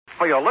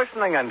for your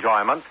listening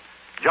enjoyment,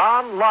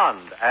 John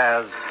Lund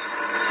as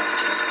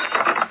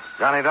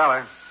Johnny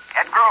Dollar.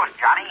 Ed Gross,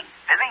 Johnny.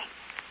 Busy?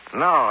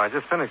 No, I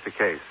just finished the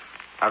case.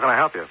 How can I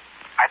help you?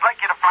 I'd like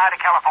you to fly to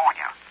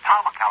California,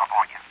 Palma,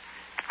 California.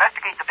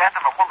 Investigate the death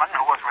of a woman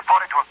who was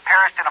reported to have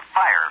perished in a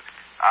fire.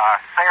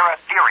 Sara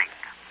Deering.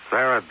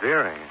 Sara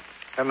Deering?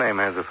 That name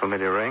has a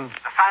familiar ring.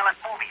 The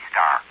silent movie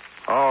star.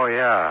 Oh,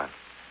 yeah.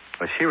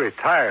 Well, she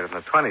retired in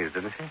the 20s,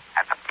 didn't she?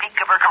 At the peak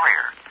of her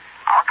career.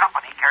 Our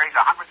company carries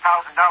a $100,000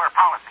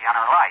 policy on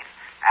her life.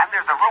 And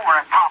there's a rumor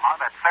in Palma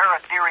that Sara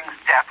Deering's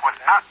death was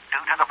not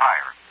due to the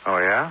fire. Oh,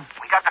 yeah?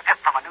 We got the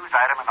tip from a news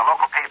item in the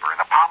local paper,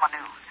 the Palma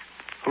News.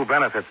 Who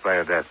benefits by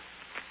her death?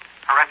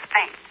 Her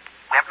estate.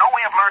 We have no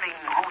way of learning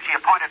who she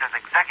appointed as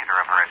executor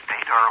of her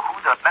estate or who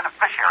the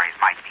beneficiaries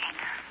might be.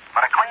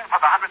 But a claim for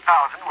the $100,000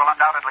 will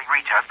undoubtedly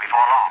reach us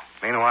before long.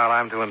 Meanwhile,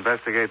 I'm to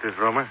investigate this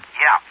rumor?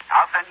 Yeah.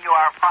 I'll send you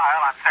our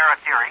file on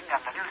Sara Deering and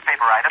the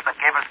newspaper item that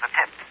gave us the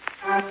tip.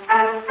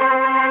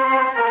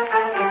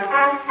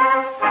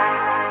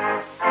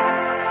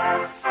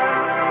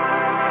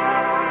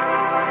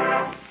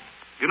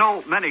 You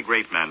know, many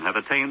great men have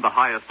attained the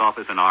highest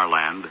office in our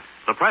land,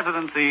 the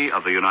presidency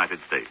of the United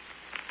States.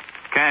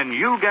 Can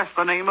you guess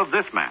the name of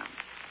this man?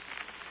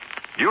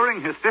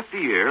 During his 50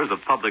 years of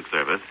public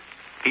service,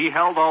 he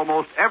held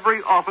almost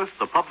every office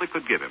the public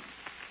could give him.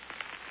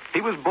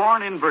 He was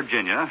born in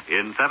Virginia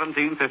in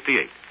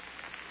 1758.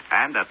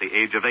 And at the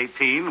age of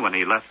 18, when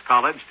he left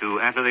college to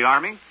enter the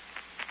Army,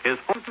 his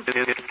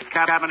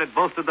cabinet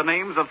boasted the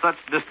names of such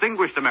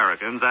distinguished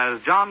Americans as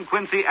John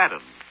Quincy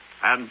Adams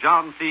and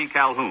John C.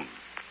 Calhoun.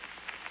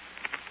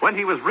 When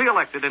he was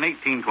reelected in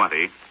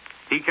 1820,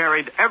 he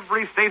carried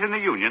every state in the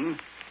Union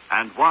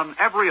and won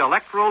every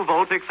electoral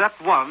vote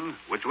except one,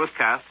 which was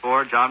cast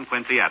for John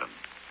Quincy Adams.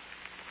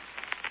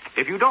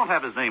 If you don't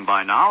have his name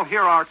by now,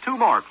 here are two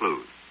more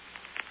clues.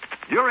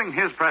 During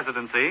his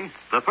presidency,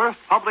 the first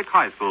public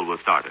high school was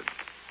started,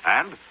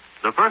 and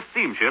the first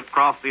steamship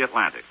crossed the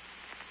Atlantic.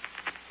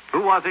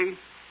 Who was he?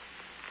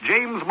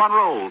 James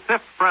Monroe,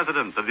 5th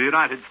President of the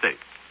United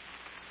States.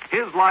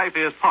 His life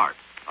is part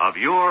of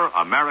your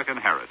American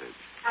heritage.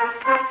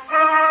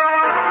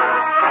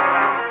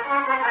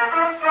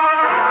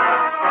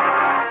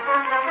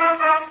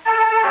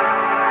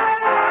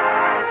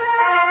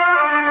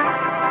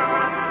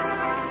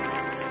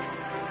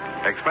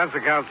 Expense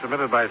account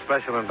submitted by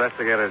Special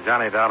Investigator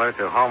Johnny Dollar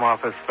to Home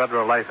Office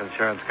Federal Life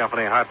Insurance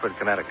Company, Hartford,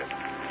 Connecticut.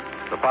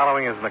 The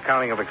following is an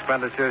accounting of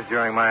expenditures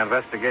during my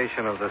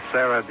investigation of the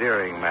Sara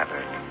Deering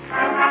matter.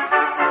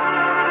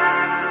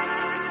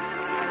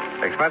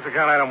 Expense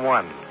account item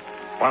 1.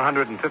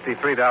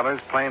 $153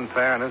 plane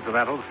fare and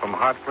incidentals from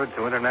Hartford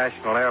to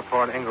International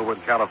Airport,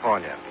 Inglewood,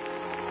 California.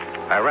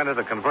 I rented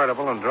a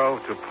convertible and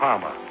drove to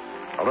Palma,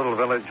 a little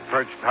village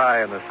perched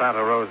high in the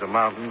Santa Rosa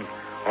Mountains,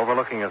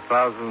 overlooking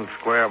 1,000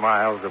 square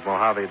miles of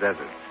Mojave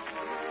Desert.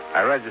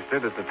 I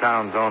registered at the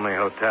town's only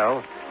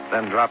hotel,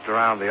 then dropped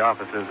around the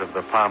offices of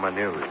the Palma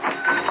News.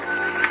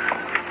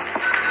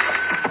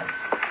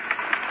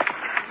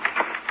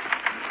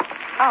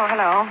 Oh,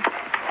 hello.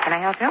 Can I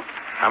help you?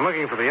 I'm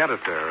looking for the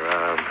editor,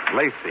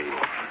 Lacey.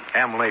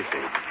 M.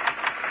 Lacey.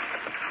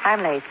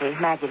 I'm Lacey,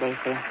 Maggie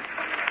Lacey.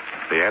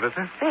 The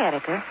editor? The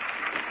editor.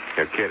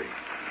 You're kidding.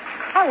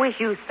 I wish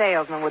you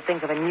salesmen would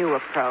think of a new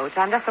approach.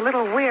 I'm just a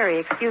little weary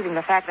excusing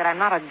the fact that I'm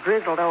not a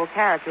grizzled old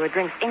character who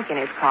drinks ink in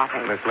his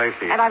coffee. Miss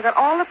Lacey. And I've got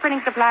all the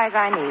printing supplies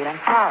I need. I'm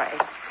sorry.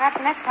 Perhaps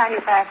the next time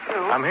you pass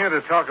through. I'm here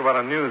to talk about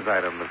a news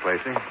item, Miss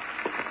Lacey.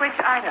 Which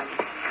item?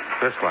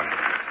 This one.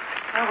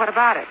 Well, what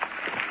about it?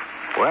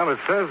 Well,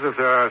 it says that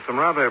there are some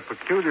rather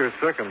peculiar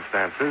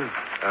circumstances,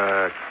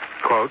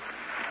 quote,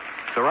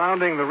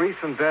 surrounding the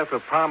recent death of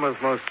Palma's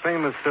most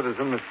famous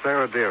citizen, Miss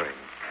Sara Deering.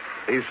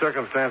 These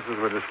circumstances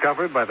were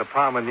discovered by the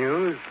Palma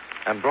News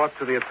and brought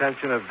to the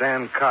attention of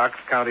Dan Cox,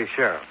 county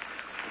sheriff.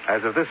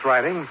 As of this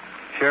writing,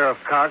 Sheriff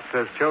Cox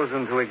has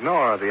chosen to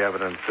ignore the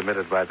evidence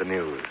submitted by the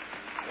news.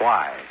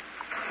 Why?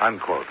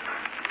 Unquote.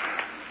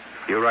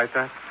 You write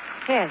that?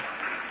 Yes.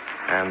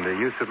 And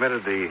you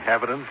submitted the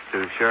evidence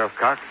to Sheriff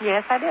Cox?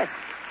 Yes, I did.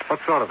 What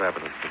sort of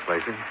evidence, Miss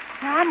Lacey?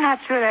 Now, I'm not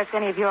sure that's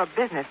any of your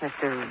business,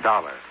 Mr.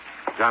 Dollar.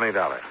 Johnny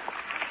Dollar.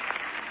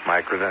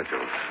 My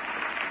credentials.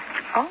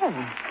 Oh,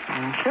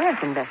 an insurance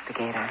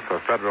investigator. For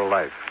federal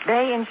life.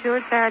 They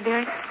insured Sara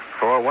Deering?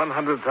 For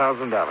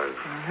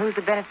 $100,000. Who's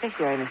the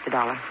beneficiary, Mr.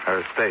 Dollar?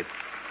 Her estate.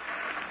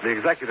 The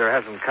executor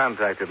hasn't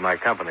contacted my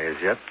company as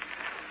yet.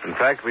 In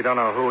fact, we don't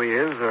know who he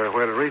is or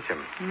where to reach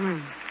him.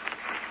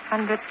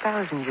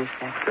 100,000, you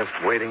said. Just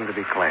waiting to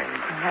be claimed.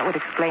 Well, that would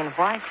explain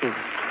why she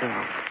was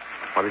killed.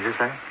 What did you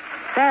say?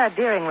 Sara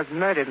Deering was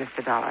murdered,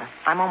 Mr. Dollar.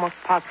 I'm almost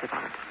positive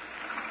of it.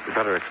 You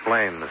better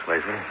explain, Miss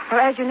Lacey.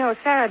 Well, as you know,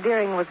 Sara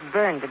Deering was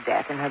burned to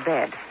death in her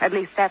bed. At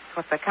least that's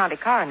what the county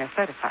coroner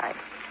certified.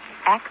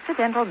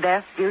 Accidental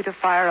death due to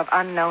fire of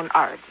unknown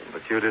origin.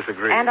 But you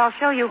disagree. And I'll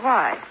show you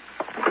why.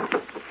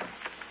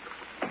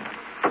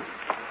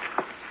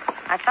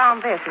 I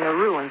found this in the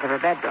ruins of her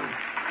bedroom.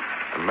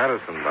 A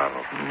medicine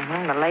bottle.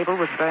 The label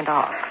was burnt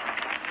off.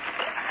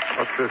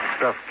 What's this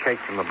stuff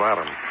caked in the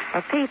bottom?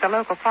 Well, Pete, the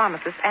local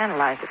pharmacist,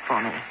 analyzed it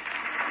for me.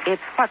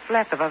 It's what's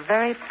left of a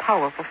very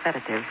powerful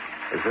sedative.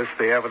 Is this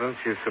the evidence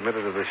you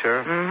submitted to the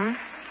sheriff? Mm-hmm.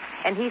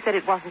 And he said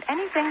it wasn't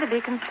anything to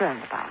be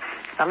concerned about.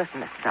 Now,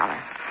 listen, Mr.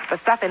 Dollar. The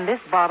stuff in this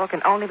bottle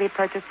can only be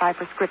purchased by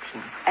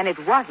prescription, and it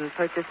wasn't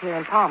purchased here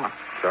in Palma.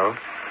 So?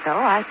 So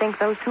I think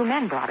those two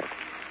men brought it.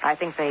 I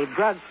think they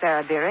drugged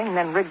Sara Deering and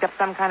then rigged up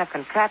some kind of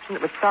contraption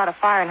that would start a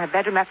fire in her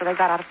bedroom after they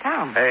got out of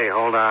town. Hey,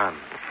 hold on.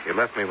 You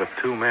left me with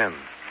two men.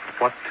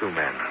 What two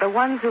men? The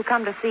ones who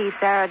come to see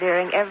Sara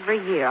Deering every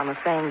year on the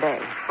same day.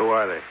 Who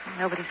are they?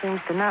 Nobody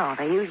seems to know.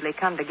 They usually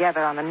come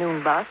together on the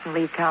noon bus and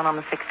leave town on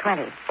the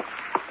 6:20.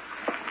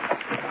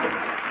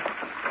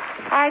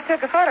 I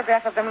took a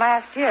photograph of them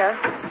last year.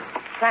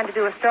 Plan to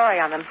do a story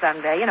on them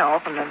someday, you know,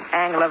 from the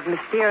angle of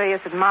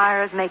mysterious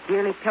admirers make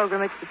yearly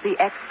pilgrimage to see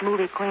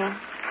ex-movie queen.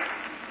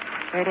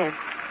 Here it is.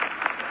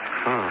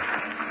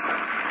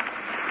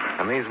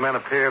 And these men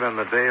appeared on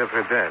the day of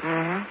her death.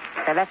 Mm-hmm.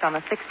 They left on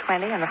the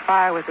 6:20, and the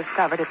fire was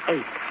discovered at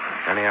 8.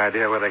 Any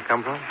idea where they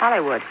come from?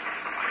 Hollywood.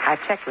 I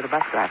checked with the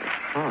bus drivers.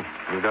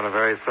 You've done a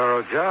very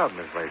thorough job,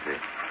 Miss Lacey.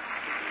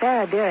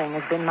 Sara Deering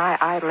has been my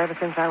idol ever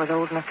since I was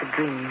old enough to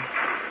dream.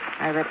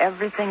 I read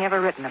everything ever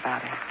written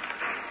about her.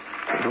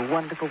 She was a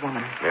wonderful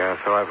woman. Yeah,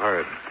 so I've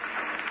heard.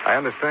 I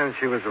understand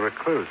she was a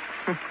recluse.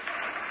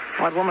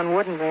 What woman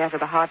wouldn't be after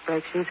the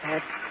heartbreak she's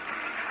had?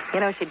 You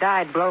know, she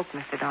died broke,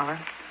 Mr. Dollar.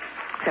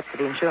 Except for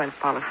the insurance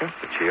policy.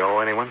 Did she owe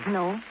anyone?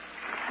 No.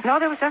 No,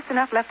 there was just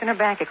enough left in her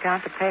bank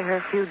account to pay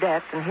her few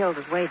debts and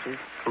Hilda's wages.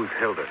 Who's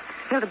Hilda?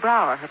 Hilda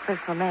Brower, her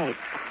personal maid.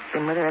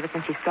 Been with her ever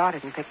since she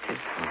started in pictures.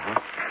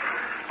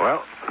 Mm-hmm.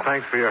 Well,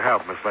 thanks for your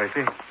help, Miss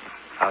Lacey.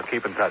 I'll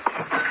keep in touch.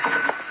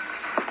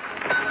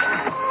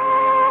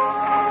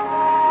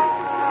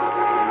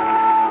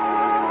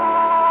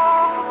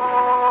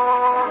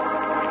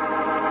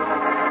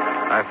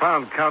 I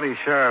found County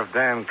Sheriff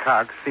Dan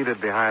Cox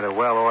seated behind a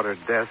well-ordered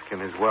desk in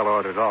his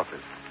well-ordered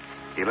office.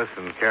 He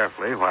listened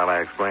carefully while I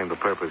explained the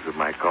purpose of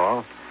my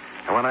call,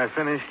 and when I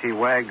finished, he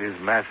wagged his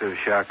massive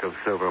shock of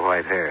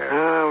silver-white hair.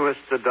 Oh,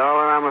 Mr.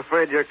 Dollar, I'm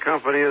afraid your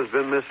company has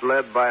been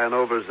misled by an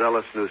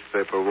overzealous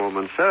newspaper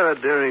woman. Sara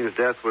Deering's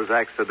death was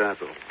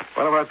accidental.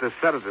 What about the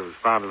sedatives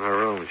found in her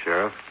room,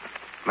 Sheriff?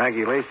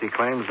 Maggie Lacey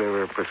claims they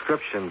were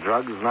prescription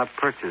drugs not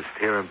purchased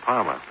here in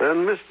Palma.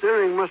 Then Miss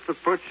Deering must have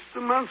purchased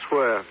them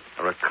elsewhere.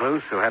 A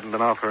recluse who hadn't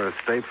been off her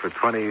estate for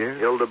 20 years?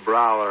 Hilda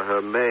Brower,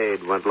 her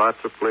maid, went lots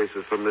of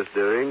places for Miss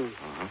Deering.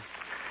 Mm-hmm.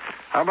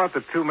 How about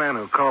the two men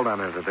who called on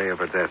her the day of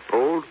her death?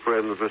 Old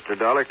friends, Mr.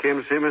 Dollar,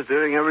 came to see Miss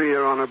Deering every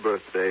year on her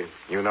birthday.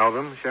 You know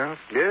them, Sheriff?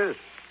 Yes.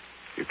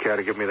 You care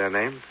to give me their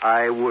names?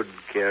 I would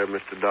care,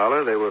 Mr.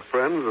 Dollar. They were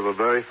friends of a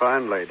very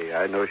fine lady.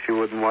 I know she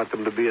wouldn't want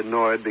them to be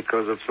annoyed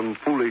because of some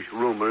foolish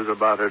rumors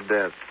about her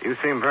death. You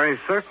seem very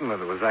certain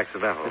that it was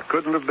accidental. It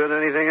couldn't have been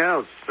anything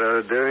else.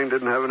 Sara Deering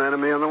didn't have an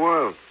enemy in the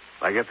world.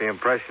 I get the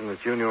impression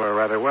that you knew her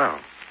rather well.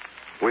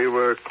 We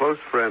were close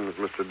friends,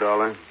 Mr.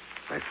 Dollar.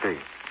 I see.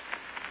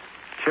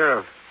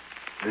 Sheriff,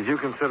 did you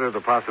consider the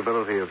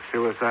possibility of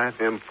suicide?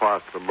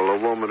 Impossible. A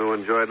woman who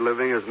enjoyed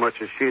living as much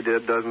as she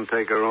did doesn't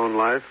take her own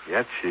life.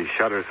 Yet she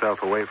shut herself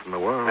away from the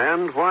world.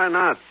 And why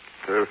not?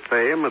 Her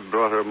fame had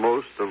brought her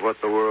most of what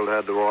the world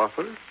had to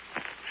offer.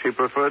 She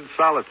preferred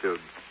solitude.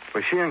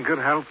 Was she in good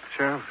health,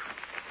 Sheriff?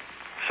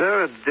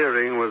 Sara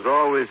Deering was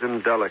always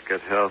in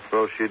delicate health,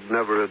 though she'd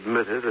never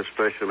admit it,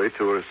 especially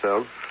to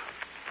herself.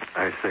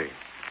 I see.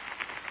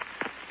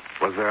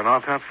 Was there an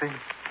autopsy?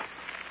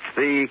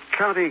 The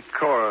county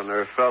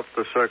coroner felt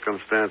the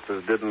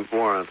circumstances didn't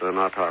warrant an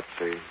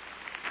autopsy.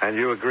 And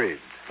you agreed?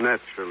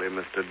 Naturally,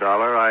 Mr.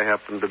 Dollar. I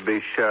happen to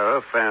be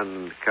sheriff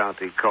and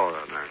county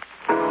coroner.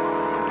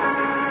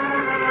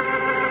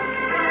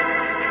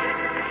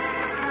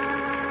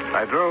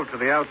 I drove to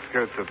the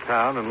outskirts of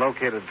town and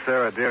located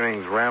Sara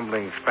Deering's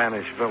rambling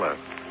Spanish villa,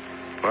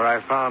 where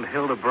I found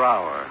Hilda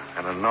Brower,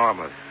 an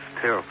enormous,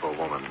 tearful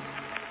woman.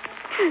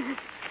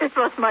 It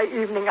was my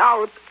evening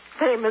out.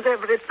 Same as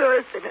every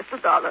Thursday,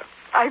 Mr. Dollar.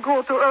 I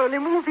go to early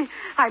movie.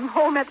 I'm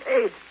home at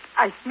 8.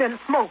 I smell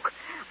smoke.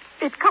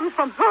 It comes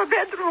from her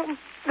bedroom.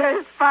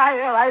 There's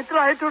fire. I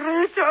try to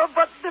reach her,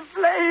 but the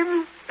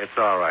flames... It's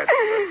all right,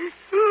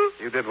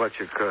 Hilda. You did what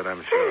you could,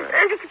 I'm sure.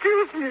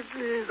 Excuse me,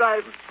 please.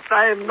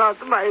 I'm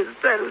not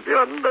myself, you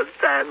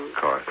understand?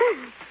 Of course.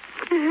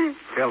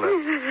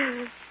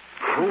 Hilda,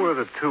 who were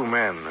the two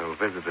men who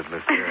visited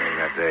Miss Deering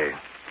that day?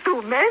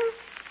 Two men?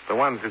 The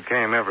ones who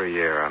came every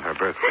year on her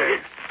birthday.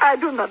 I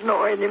do not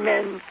know any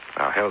men.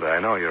 Now, Hilda, I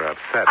know you're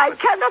upset, I but...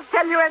 cannot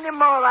tell you any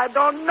more. I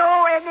don't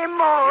know any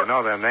more. You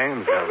know their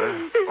names,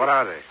 Hilda. What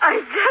are they? I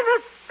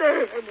cannot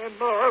say any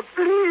more.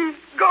 Please,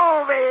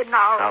 go away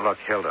now. Now, look,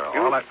 Hilda,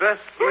 You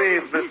best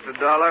leave, Mr.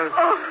 Dollar.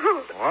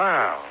 Oh.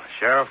 Wow,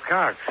 Sheriff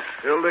Cox.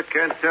 Hilda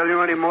can't tell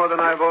you any more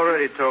than I've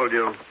already told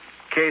you.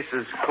 Case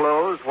is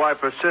closed. Why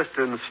persist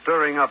in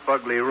stirring up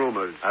ugly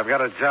rumors? I've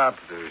got a job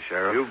to do,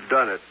 Sheriff. You've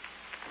done it.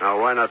 Now,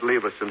 why not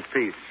leave us in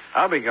peace?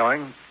 I'll be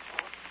going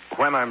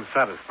when I'm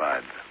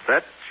satisfied.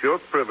 That's your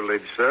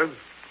privilege, sir.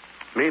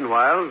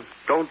 Meanwhile,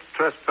 don't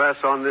trespass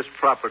on this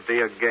property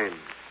again.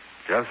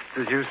 Just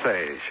as you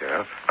say,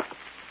 Sheriff.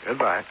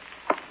 Goodbye.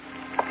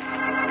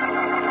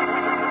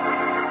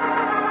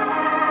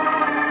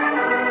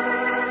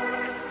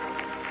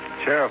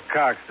 Sheriff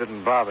Cox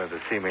didn't bother to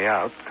see me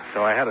out,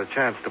 so I had a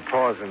chance to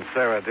pause in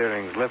Sarah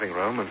Deering's living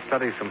room and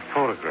study some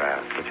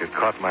photographs which had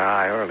caught my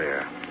eye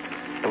earlier.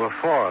 There were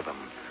 4 of them,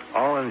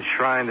 all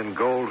enshrined in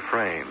gold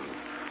frames,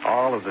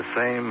 all of the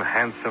same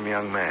handsome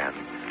young man.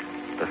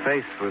 The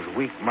face was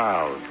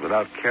weak-mouthed,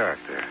 without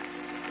character,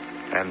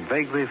 and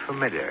vaguely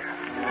familiar.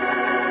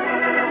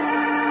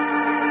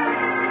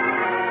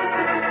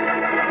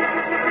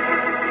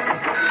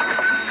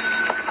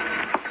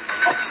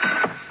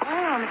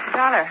 Oh, Mr.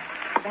 Dollar.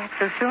 Back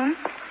so soon?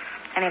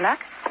 Any luck?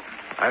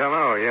 I don't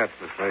know yet,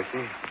 Miss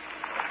Lacey.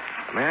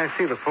 May I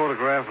see the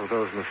photograph of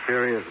those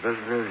mysterious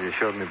visitors you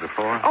showed me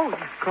before? Oh, of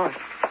course.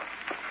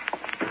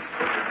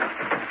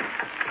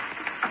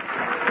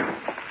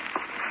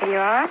 Here you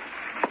are.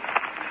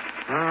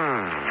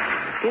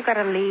 You got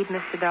a lead,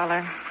 Mr.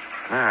 Dollar.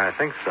 I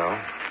think so.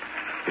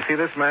 You see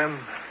this man?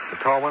 The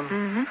tall one?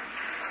 Mm-hmm.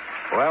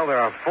 Well, there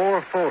are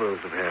 4 photos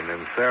of him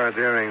in Sarah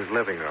Deering's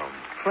living room.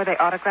 Were they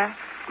autographed?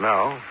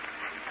 No,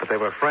 but they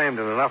were framed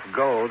in enough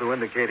gold to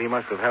indicate he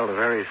must have held a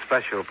very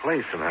special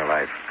place in her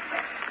life.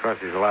 Of course,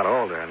 he's a lot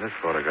older in this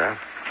photograph.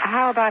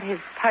 How about his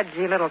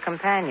pudgy little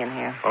companion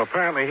here? Well,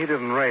 apparently he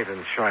didn't rate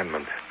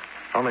enshrinement.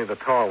 Only the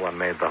tall one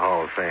made the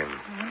Hall of Fame.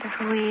 I wonder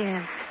who he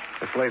is.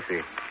 Miss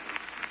Lacey,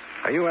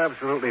 are you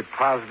absolutely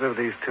positive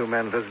these 2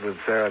 men visited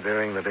Sarah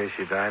Deering the day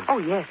she died? Oh,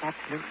 yes,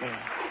 absolutely.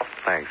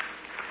 Thanks.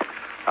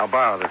 I'll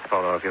borrow this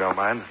photo if you don't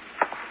mind.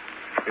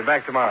 Be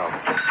back tomorrow.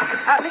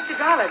 Mr.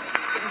 Dollar,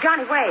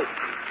 Johnny, wait.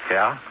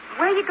 Yeah?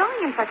 Where are you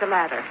going in such a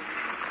lather?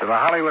 To the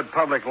Hollywood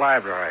Public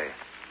Library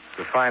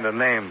to find a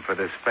name for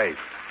this face.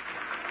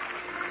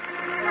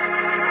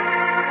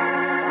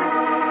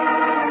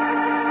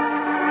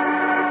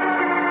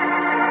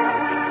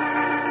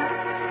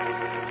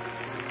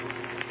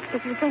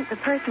 If you think the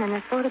person in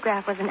this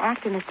photograph was an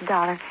actor, Mr.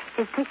 Dollar,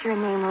 his picture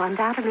and name will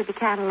undoubtedly be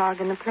cataloged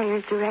in the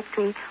Players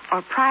Directory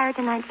or prior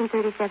to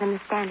 1937, the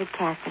Standard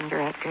Casting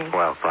Directory.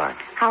 Well, fine.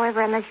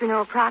 However, unless you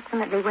know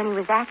approximately when he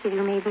was active,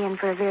 you may be in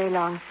for a very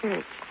long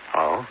search.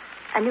 Oh?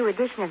 A new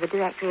edition of the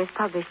directory is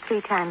published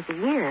 3 times a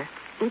year.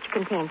 Each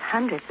contains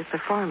hundreds of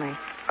performers.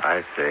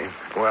 I see.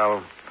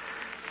 Well,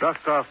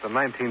 dust off the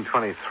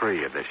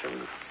 1923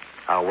 editions.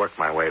 I'll work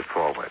my way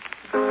forward.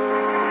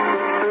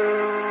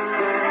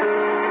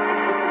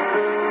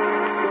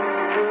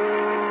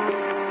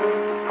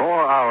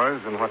 4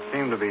 hours and what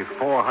seemed to be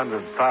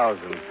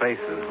 400,000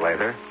 faces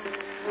later,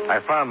 I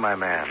found my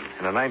man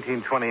in a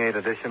 1928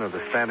 edition of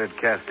the Standard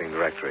Casting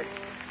Directory.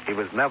 He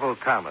was Neville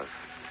Thomas,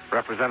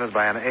 represented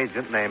by an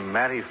agent named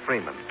Mattie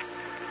Freeman.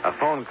 A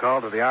phone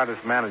call to the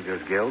Artist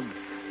Managers Guild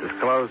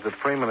disclosed that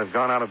Freeman had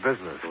gone out of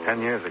business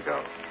 10 years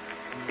ago.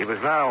 He was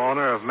now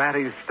owner of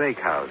Mattie's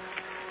Steakhouse,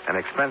 an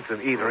expensive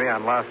eatery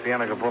on La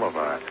Cienega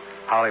Boulevard,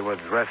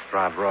 Hollywood's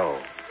Restaurant Row.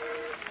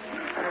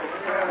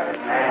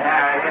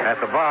 At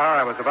the bar,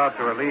 I was about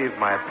to relieve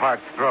my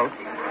parched throat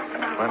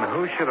when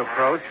who should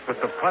approach but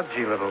the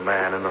pudgy little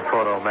man in the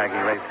photo Maggie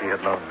Lacey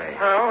had loaned me.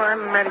 Oh,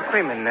 I'm Mattie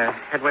Freeman.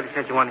 Headwater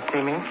said you want to see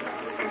me.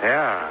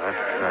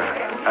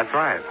 Yeah, that's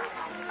right.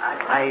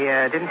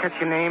 I didn't catch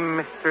your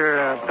name,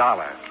 Mr.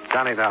 Dollar.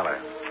 Johnny Dollar.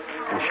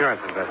 Insurance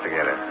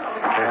investigator.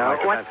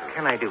 What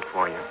can I do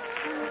for you?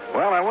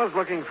 Well, I was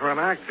looking for an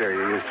actor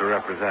you used to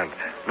represent,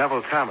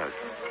 Neville Thomas.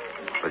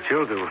 But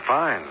you'll do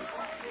fine.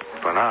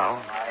 For now.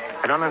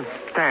 I don't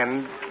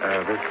understand.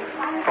 This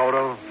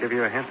photo give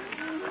you a hint?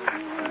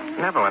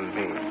 Neville and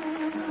me.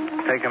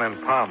 Taken in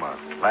Palma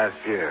last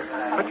year.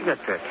 Where'd you get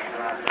this?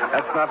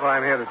 That's not what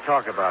I'm here to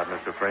talk about,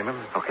 Mr. Freeman.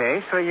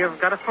 Okay, so you've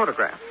got a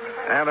photograph.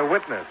 And a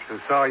witness who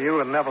saw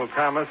you and Neville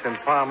Thomas in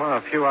Palma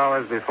a few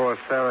hours before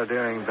Sarah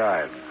Deering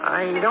died.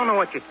 I don't know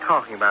what you're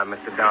talking about,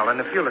 Mr. Dollar, and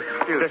if you'll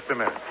excuse... Just a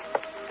minute.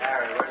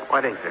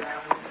 What is it?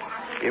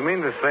 You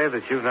mean to say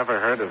that you've never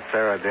heard of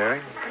Sarah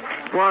Deering?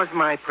 It was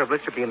my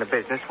privilege to be in the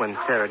business when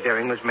Sarah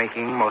Deering was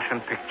making motion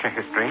picture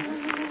history.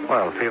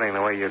 Well, feeling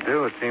the way you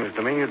do, it seems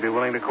to me you'd be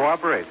willing to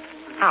cooperate.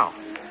 How?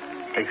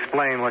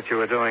 Explain what you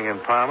were doing in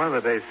Palma the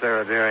day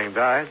Sarah Deering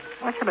died.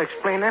 Why should I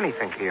explain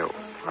anything to you?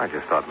 I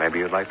just thought maybe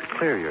you'd like to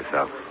clear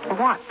yourself.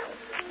 What?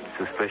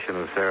 Suspicion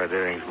of Sarah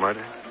Deering's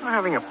murder? I'm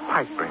having a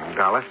pipe dream,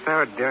 Dollar.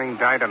 Sarah Deering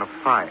died on a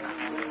fire.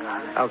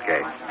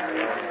 Okay.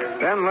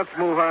 Then let's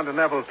move on to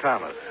Neville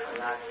Thomas.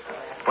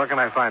 Where can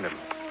I find him?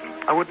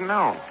 I wouldn't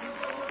know.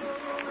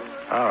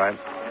 All right.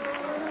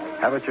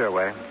 Have it your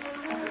way.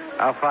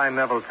 I'll find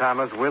Neville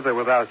Thomas with or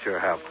without your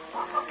help.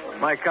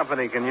 My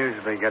company can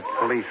usually get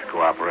police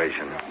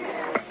cooperation.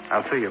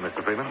 I'll see you,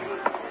 Mr. Freeman.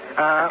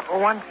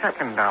 1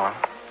 second, Dollar.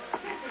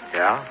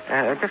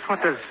 Yeah? Just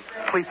what does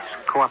police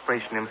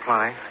cooperation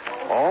imply?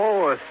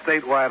 Oh, a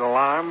statewide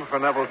alarm for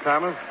Neville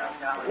Thomas?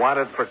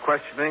 Wanted for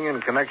questioning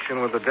in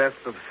connection with the death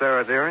of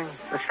Sarah Deering?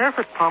 The sheriff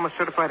at Palma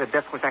certified the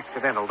death was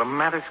accidental. The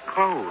matter's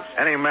closed.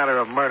 Any matter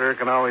of murder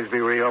can always be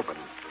reopened.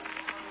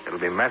 It'll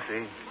be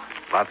messy,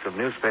 lots of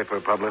newspaper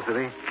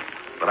publicity,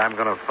 but I'm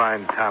going to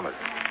find Thomas.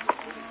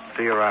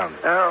 See you around.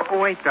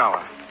 Wait,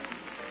 Dollar.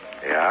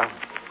 Yeah?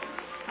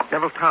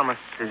 Neville Thomas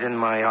is in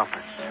my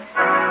office.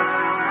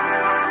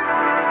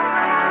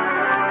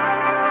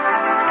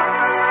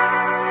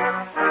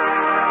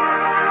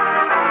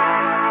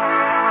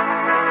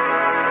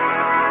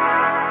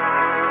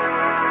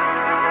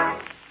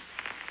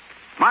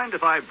 Mind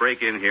if I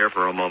break in here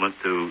for a moment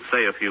to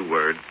say a few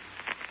words?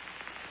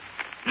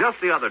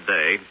 Just the other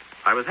day,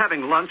 I was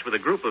having lunch with a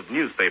group of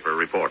newspaper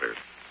reporters.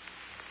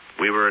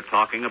 We were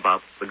talking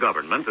about the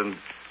government and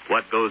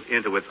what goes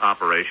into its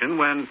operation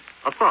when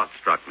a thought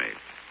struck me.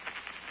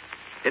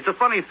 It's a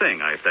funny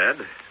thing, I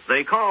said.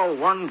 They call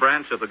one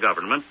branch of the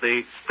government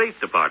the State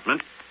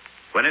Department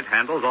when it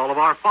handles all of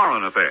our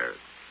foreign affairs.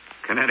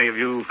 Can any of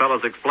you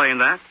fellows explain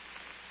that?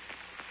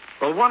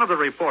 Well, one of the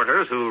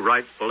reporters who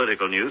writes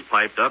political news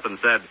piped up and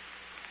said,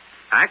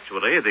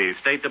 actually, the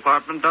State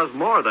Department does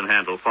more than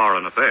handle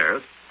foreign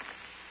affairs.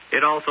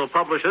 It also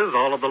publishes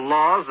all of the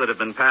laws that have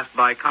been passed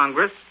by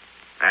Congress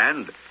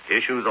and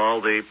issues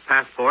all the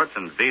passports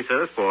and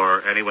visas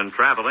for anyone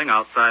traveling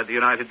outside the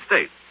United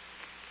States.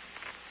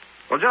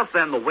 Well, just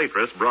then the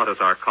waitress brought us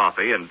our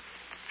coffee, and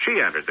she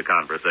entered the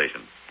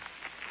conversation.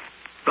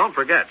 Don't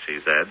forget, she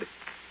said,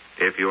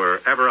 if you're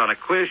ever on a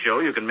quiz show,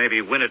 you can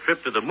maybe win a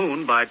trip to the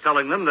moon by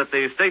telling them that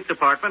the State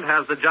Department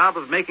has the job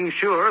of making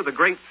sure the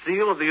Great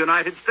Seal of the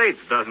United States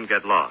doesn't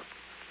get lost.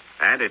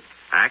 And it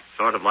acts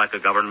sort of like a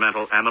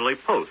governmental Emily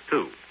Post,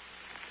 too.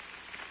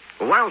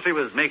 Well, while she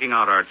was making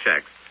out our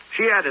checks,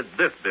 she added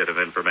this bit of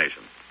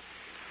information.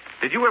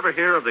 Did you ever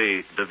hear of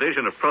the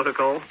Division of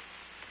Protocol?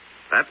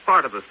 That's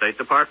part of the State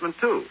Department,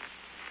 too.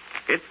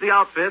 It's the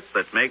outfit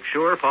that makes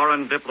sure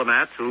foreign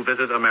diplomats who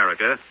visit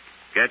America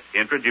get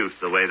introduced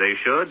the way they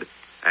should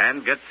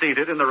and get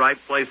seated in the right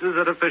places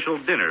at official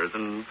dinners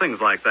and things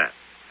like that.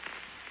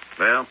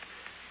 Well,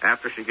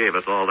 after she gave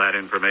us all that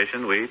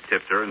information, we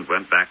tipped her and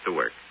went back to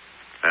work.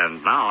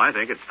 And now I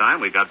think it's time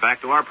we got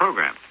back to our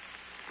program.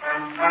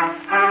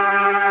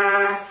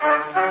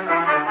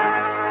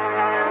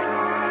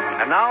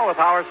 And now, with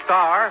our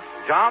star,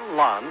 John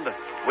Lund,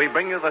 we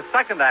bring you the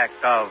second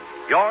act of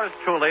Yours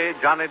Truly,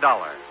 Johnny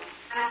Dollar.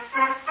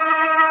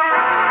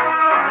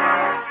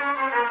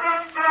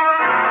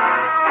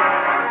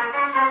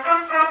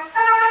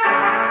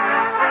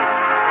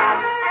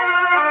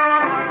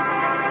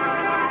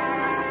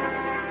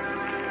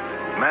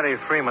 Matty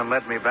Freeman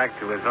led me back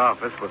to his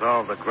office with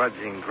all the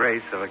grudging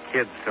grace of a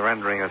kid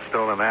surrendering a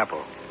stolen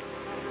apple.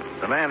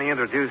 The man he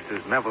introduced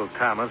as Neville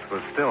Thomas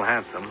was still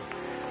handsome,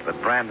 but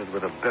branded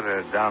with a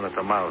bitter,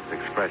 down-at-the-mouth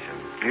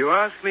expression. You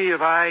ask me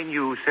if I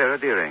knew Sarah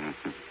Deering.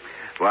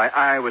 Why,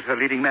 I was her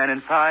leading man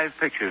in 5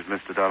 pictures,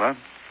 Mr. Dollar.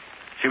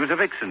 She was a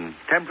vixen,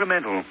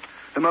 temperamental,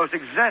 the most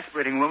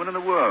exasperating woman in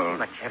the world.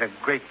 But she had a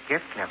great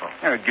gift, Neville.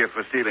 A gift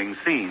for stealing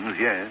scenes,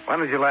 yes. When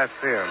did you last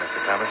see her,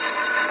 Mr. Thomas?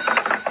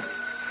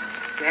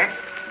 Yes?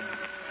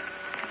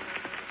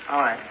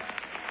 All right.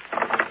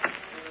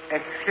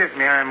 Excuse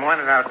me, I'm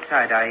wanted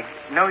outside. I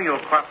know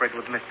you'll cooperate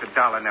with Mr.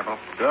 Dollar, Neville.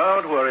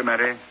 Don't worry,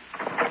 Matty.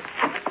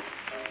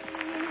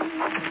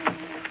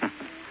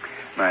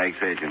 My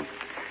ex-agent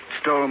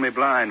stole me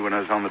blind when I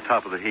was on the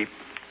top of the heap.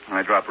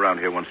 I drop around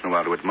here once in a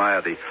while to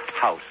admire the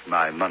house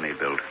my money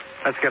built.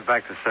 Let's get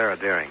back to Sarah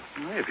Deering.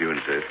 If you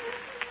insist.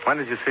 When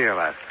did you see her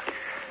last?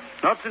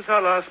 Not since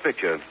our last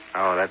picture.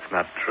 Oh, that's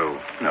not true.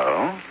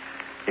 No?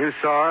 You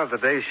saw her the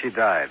day she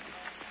died.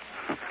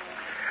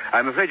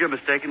 I'm afraid you're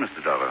mistaken,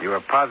 Mr. Dollar. You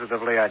were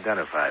positively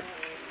identified.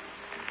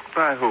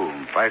 By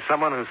whom? By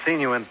someone who's seen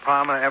you in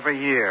Palma every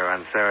year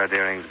on Sarah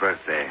Deering's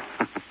birthday.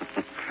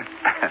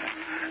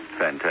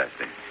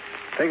 Fantastic.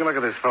 Take a look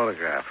at this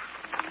photograph.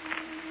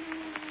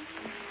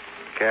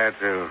 Care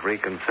to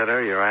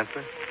reconsider your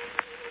answer?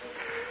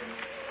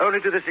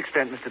 Only to this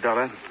extent, Mr.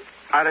 Dollar.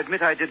 I'll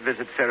admit I did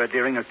visit Sarah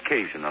Deering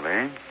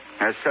occasionally,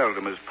 as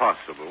seldom as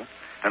possible,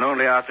 and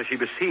only after she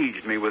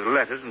besieged me with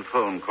letters and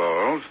phone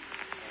calls.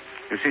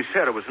 You see,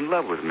 Sarah was in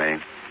love with me.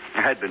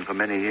 Had been for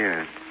many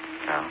years.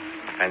 Oh.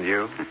 And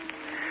you?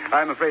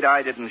 I'm afraid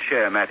I didn't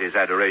share Matty's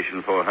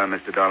adoration for her,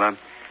 Mr. Dollar.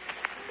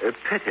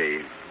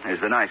 Pity is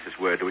the nicest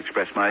word to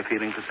express my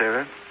feeling for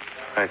Sarah.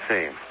 I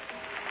see.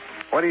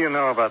 What do you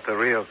know about the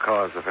real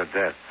cause of her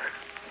death?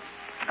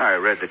 I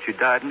read that she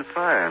died in a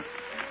fire.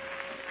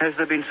 Has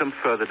there been some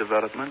further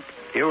development?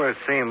 You were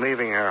seen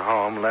leaving her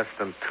home less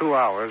than 2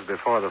 hours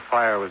before the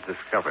fire was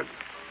discovered.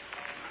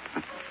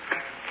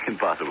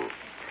 Impossible.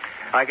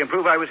 I can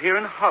prove I was here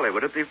in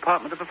Hollywood at the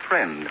apartment of a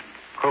friend.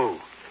 Who?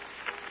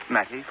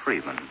 Matty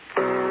Freeman.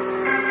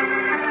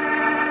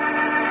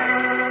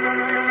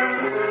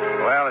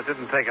 Well, it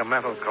didn't take a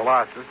mental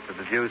colossus to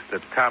deduce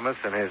that Thomas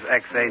and his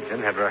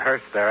ex-agent had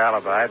rehearsed their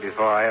alibi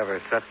before I ever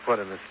set foot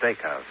in the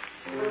steakhouse.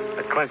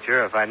 The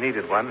clincher, if I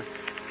needed one,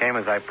 came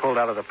as I pulled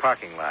out of the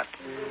parking lot.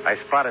 I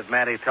spotted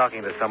Matty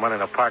talking to someone in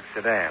a parked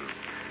sedan.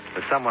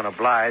 The someone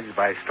obliged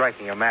by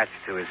striking a match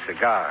to his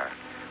cigar,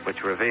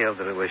 which revealed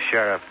that it was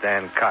Sheriff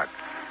Dan Cox.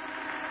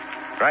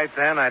 Right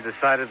then, I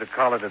decided to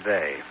call it a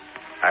day.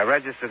 I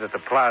registered at the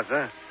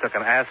plaza, took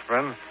an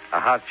aspirin, a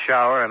hot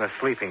shower, and a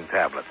sleeping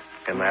tablet,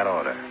 in that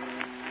order.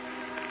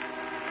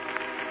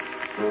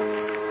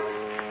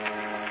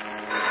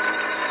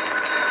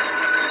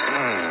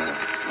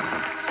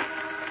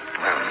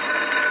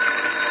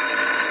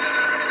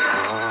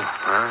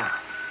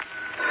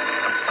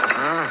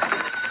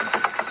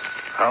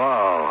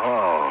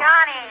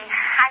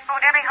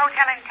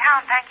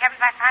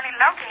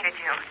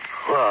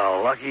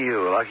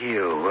 lucky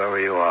you, whoever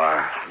you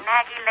are.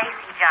 Maggie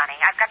Lacey, Johnny.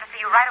 I've got to see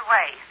you right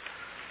away.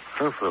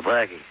 Oh, for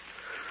Maggie.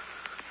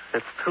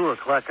 It's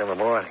 2:00 in the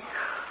morning.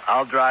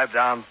 I'll drive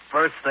down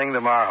first thing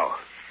tomorrow.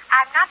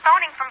 I'm not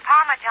phoning from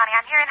Palma, Johnny.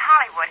 I'm here in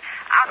Hollywood.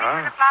 I'll be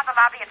in the Plaza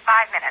lobby in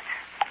 5 minutes.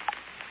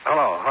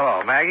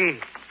 Hello,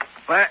 Maggie.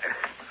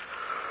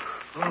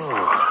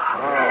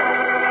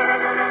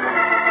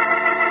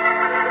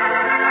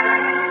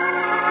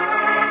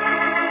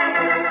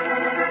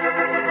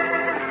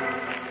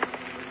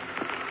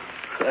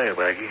 Say,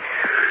 Maggie.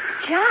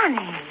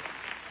 Johnny.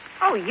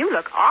 Oh, you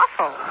look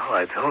awful. Well,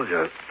 I told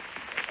you.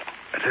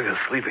 I took a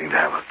sleeping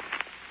tablet.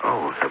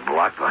 Oh, it's a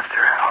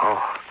blockbuster. Oh,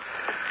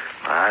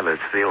 my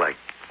eyelids feel like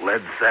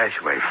lead sash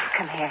weights.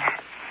 Come here.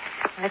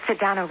 Let's sit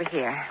down over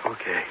here.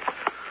 Okay.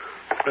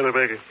 Better,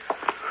 Maggie.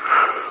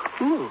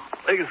 Ooh,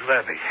 Maggie's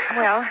happy.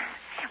 Well,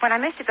 when I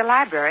missed you at the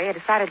library, I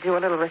decided to do a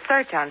little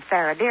research on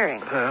Sarah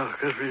Deering. Well,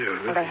 good for you.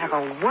 Well, they have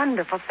a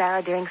wonderful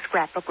Sarah Deering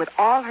scrapbook with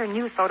all her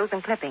news photos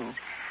and clippings.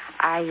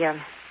 I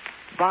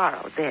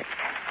borrowed this.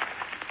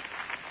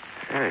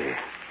 Hey,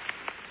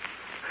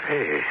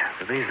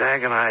 do these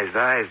agonized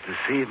eyes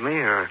deceive me,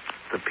 or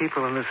the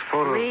people in this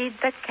photo? Read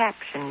the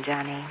caption,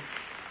 Johnny.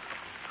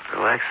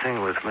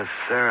 Relaxing with Miss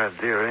Sarah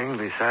Deering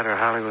beside her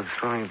Hollywood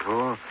swimming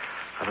pool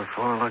are the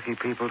 4 lucky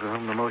people to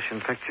whom the motion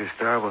picture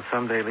star will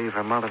someday leave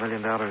her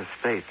multi-million-dollar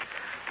estate.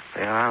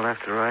 They are,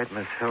 left to right,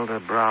 Miss Hilda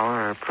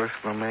Brower, her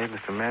personal maid,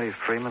 Mr. Matty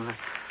Freeman,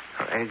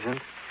 her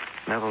agent,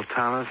 Neville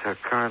Thomas, her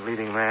current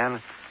leading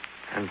man,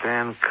 and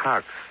Dan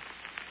Cox,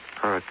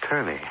 her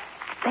attorney.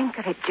 Think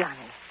of it,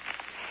 Johnny.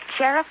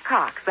 Sheriff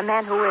Cox, the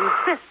man who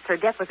insists her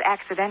death was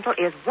accidental,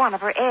 is one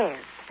of her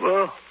heirs.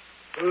 Well,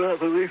 I'm not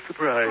the least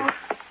surprised.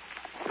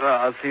 Well,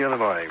 I'll see you in the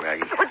morning,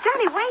 Maggie. Well,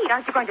 Johnny, wait.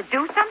 Aren't you going to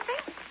do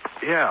something?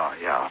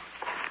 Yeah.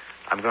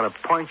 I'm going to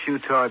point you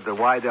toward the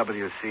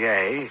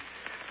YWCA,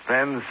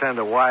 then send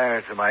a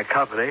wire to my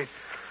company.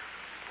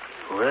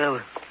 Well,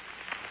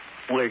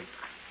 wait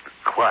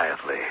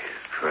quietly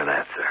for an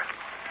answer.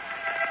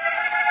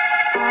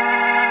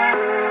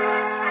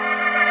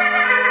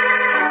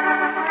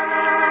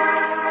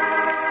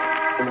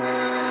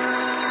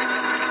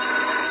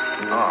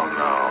 Oh,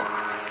 no.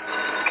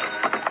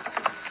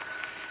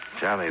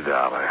 Johnny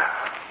Dollar.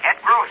 Ed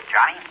Gross,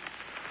 Johnny.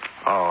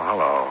 Oh,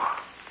 hello.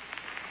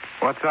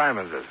 What time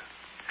is it? 9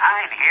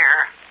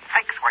 here.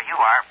 6 where you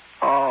are.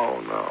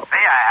 Oh, no. Say,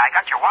 I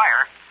got your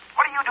wire.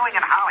 What are you doing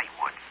in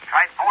Hollywood?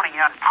 Tried phoning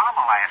you on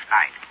Palma last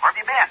night. Where have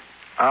you been?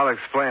 I'll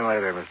explain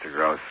later, Mr.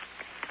 Gross.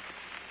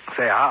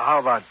 Say, how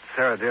about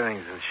Sarah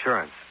Deering's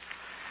insurance?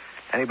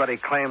 Anybody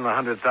claim the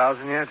 $100,000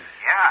 yet?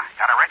 Yeah,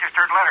 got a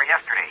registered letter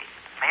yesterday.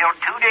 Mailed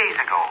 2 days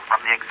ago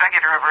from the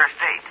executor of her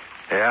estate.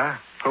 Yeah?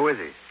 Who is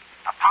he?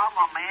 A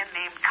Palma man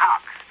named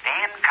Cox.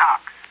 Dan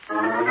Cox.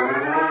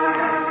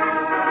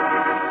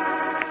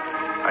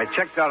 I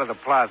checked out of the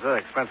plaza,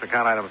 expense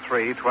account item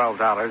 3,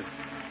 $12,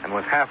 and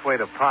was halfway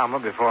to Palma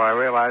before I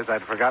realized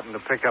I'd forgotten to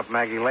pick up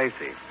Maggie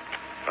Lacey.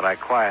 But I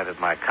quieted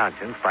my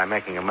conscience by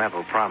making a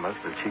mental promise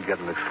that she'd get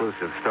an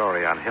exclusive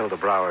story on Hilda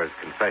Brower's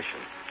confession.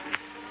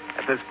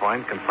 At this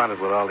point, confronted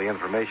with all the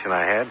information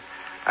I had,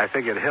 I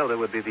figured Hilda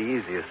would be the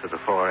easiest of the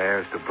 4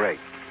 heirs to break.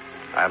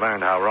 I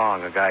learned how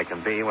wrong a guy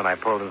can be when I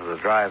pulled into the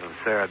drive of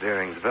Sarah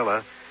Deering's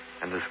villa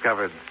and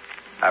discovered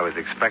I was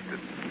expected.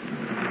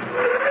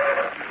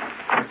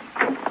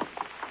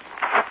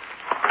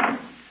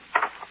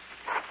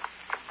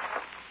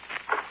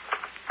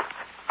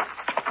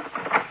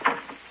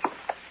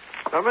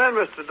 Come in,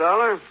 Mr.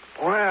 Dollar.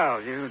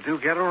 Well, you do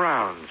get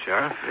around,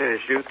 Sheriff. Yes,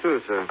 you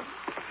too, sir.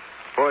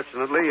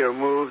 Fortunately, your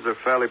moves are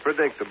fairly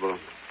predictable.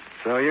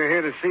 So you're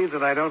here to see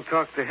that I don't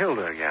talk to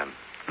Hilda again,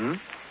 hmm?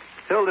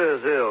 Hilda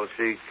is ill.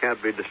 She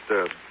can't be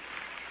disturbed.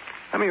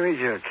 Let me read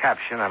you a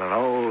caption on an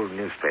old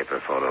newspaper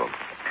photo.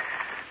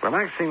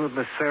 Relaxing with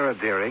Miss Sarah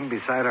Deering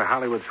beside her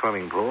Hollywood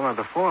swimming pool are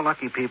the 4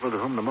 lucky people to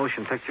whom the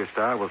motion picture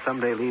star will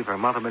someday leave her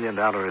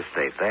multi-million-dollar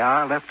estate. They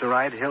are, left to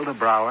right, Hilda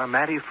Brower,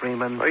 Matty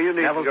Freeman... Oh, you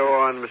need to go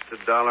on,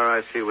 Mr. Dollar.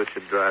 I see what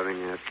you're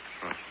driving at.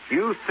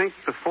 You think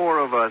the 4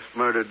 of us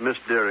murdered Miss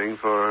Deering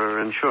for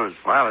her insurance?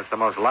 Well, it's the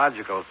most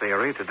logical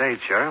theory to date,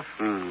 Sheriff.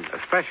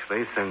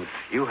 Especially since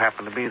you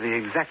happen to be the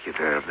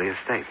executor of the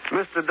estate.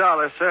 Mr.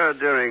 Dollar, Sarah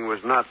Deering was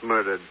not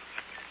murdered.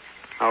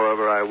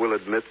 However, I will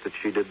admit that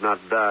she did not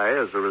die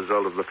as a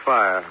result of the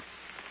fire.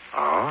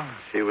 Oh?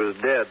 She was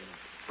dead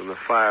when the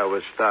fire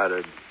was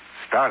started.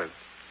 Started?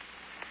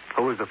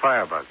 Who was the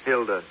firebug?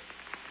 Hilda.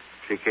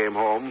 She came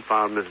home,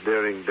 found Miss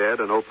Deering dead,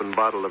 an open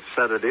bottle of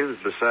sedatives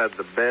beside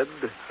the bed.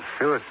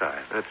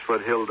 Suicide? That's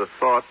what Hilda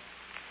thought.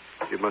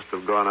 She must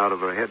have gone out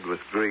of her head with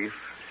grief.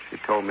 She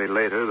told me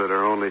later that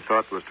her only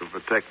thought was to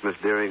protect Miss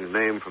Deering's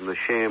name from the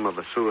shame of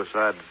a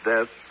suicide's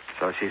death.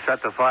 So she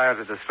set the fire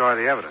to destroy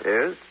the evidence?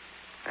 Yes.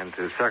 And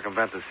to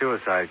circumvent the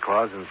suicide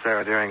clause in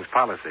Sarah Deering's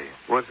policy.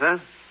 What's that?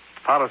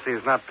 Policy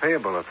is not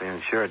payable if the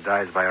insured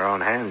dies by her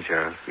own hand,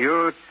 Sheriff.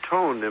 Your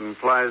tone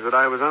implies that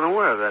I was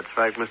unaware of that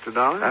fact, Mr.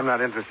 Dollar. I'm not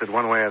interested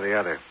one way or the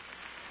other.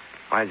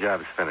 My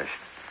job's finished.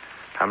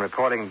 I'm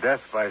reporting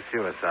death by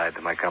suicide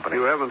to my company.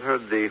 You haven't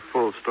heard the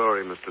full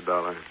story, Mr.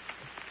 Dollar.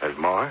 There's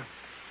more?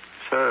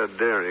 Sarah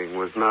Deering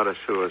was not a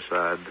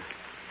suicide.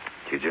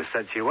 You just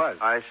said she was.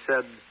 I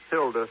said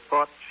Hilda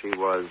thought she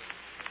was.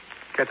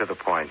 Get to the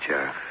point,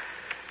 Sheriff.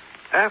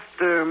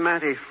 After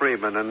Mattie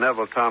Freeman and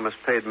Neville Thomas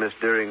paid Miss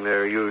Deering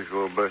their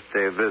usual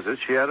birthday visit,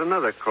 she had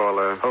another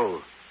caller.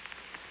 Who?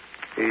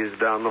 He's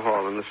down the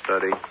hall in the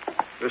study.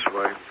 This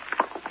way.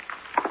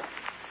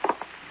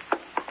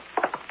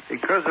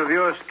 Because of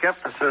your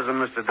skepticism,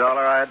 Mr.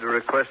 Dollar, I had to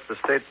request the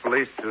state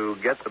police to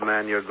get the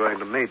man you're going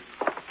to meet.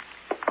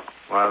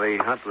 While the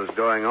hunt was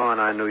going on,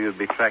 I knew you'd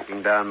be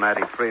tracking down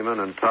Mattie Freeman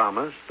and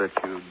Thomas, that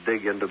you'd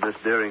dig into Miss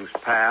Deering's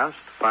past,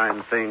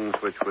 find things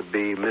which would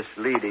be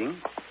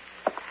misleading.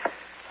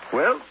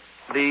 Well,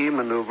 the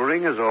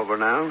maneuvering is over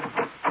now.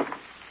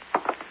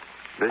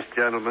 This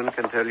gentleman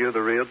can tell you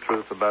the real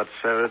truth about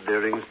Sarah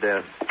Deering's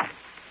death.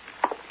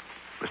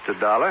 Mr.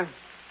 Dollar,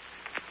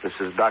 this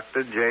is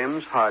Dr.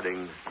 James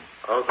Harding.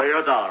 Oh, so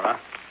you're Dollar, huh?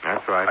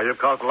 That's right. You've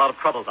caused a lot of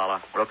trouble,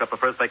 Dollar. Broke up the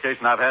first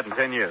vacation I've had in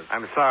 10 years.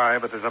 I'm sorry,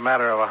 but there's a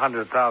matter of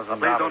 $100,000.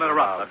 Please don't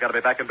interrupt. I've got to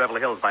be back in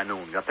Beverly Hills by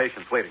noon. Got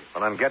patients waiting.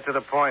 Well, then get to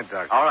the point,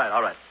 Doctor. All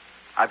right.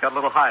 I've got a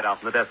little hideout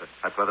in the desert.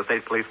 That's where the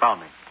state police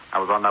found me. I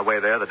was on my way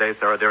there the day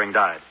Sarah Deering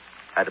died.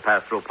 I had to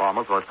pass through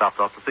Palmer, so I stopped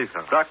off to see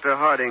her. Dr.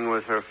 Harding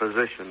was her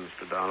physician,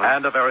 Mr. Dollar.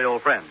 And a very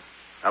old friend.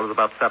 I was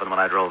about 7 when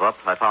I drove up.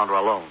 I found her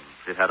alone.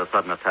 She'd had a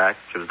sudden attack.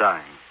 She was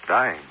dying.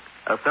 Dying?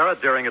 Sarah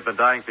Deering had been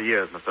dying for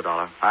years, Mr.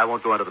 Dollar. I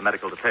won't go into the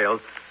medical details.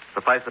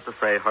 Suffice it to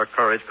say, her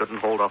courage couldn't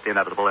hold off the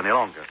inevitable any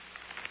longer.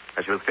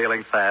 As she was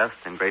feeling fast,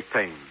 in great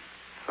pain.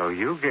 So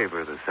you gave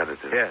her the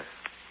sedative? Yes.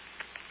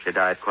 She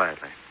died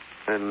quietly.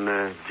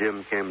 Then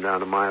Jim came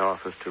down to my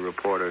office to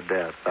report her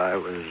death. I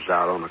was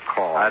out on a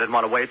call. I didn't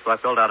want to wait, so I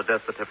filled out a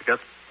death certificate,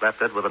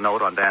 left it with a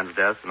note on Dan's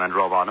desk, and then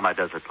drove on to my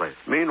desert place.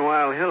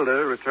 Meanwhile,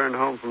 Hilda returned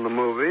home from the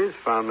movies,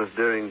 found Miss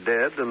Deering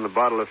dead, and the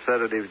bottle of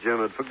sedative Jim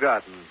had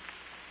forgotten.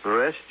 The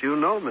rest you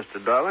know,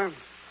 Mr. Dollar.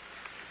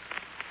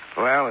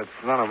 Well, it's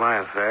none of my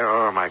affair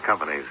or my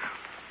company's.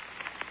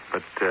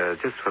 But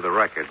just for the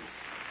record,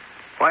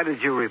 why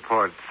did you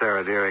report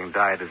Sarah Deering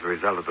died as a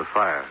result of the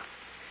fire?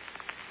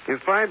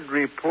 If I'd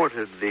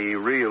reported the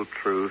real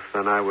truth,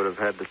 then I would have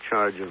had to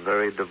charge a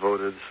very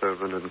devoted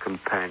servant and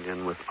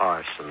companion with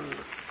arson.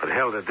 But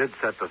Hilda did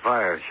set the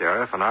fire,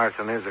 Sheriff, and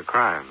arson is a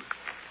crime.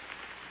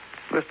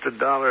 Mr.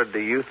 Dollar, do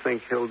you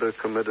think Hilda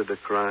committed a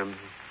crime?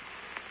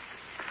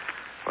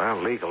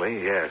 Well,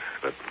 legally, yes,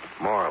 but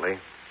morally,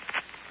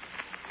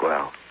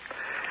 well,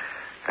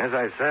 as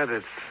I said,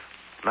 it's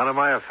none of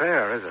my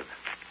affair, is it?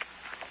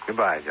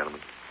 Goodbye,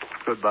 gentlemen.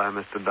 Goodbye,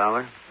 Mr.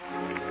 Dollar.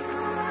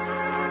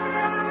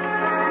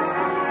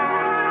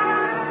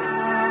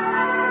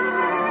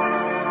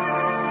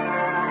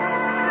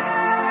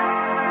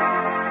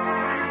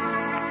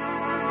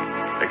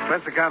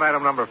 Expense account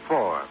item number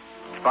 4,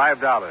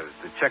 $5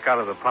 to check out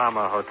of the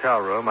Palma hotel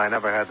room I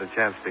never had the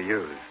chance to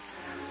use.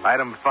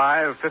 Item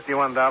 5,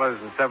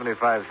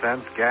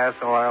 $51.75, gas,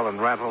 oil,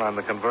 and rental on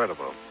the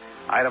convertible.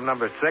 Item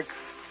number 6,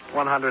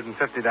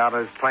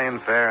 $150, plane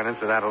fare and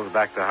incidentals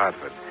back to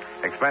Hartford.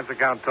 Expense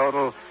account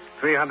total,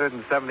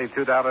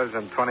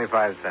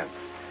 $372.25.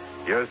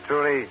 Yours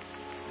truly,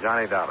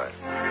 Johnny Dollar.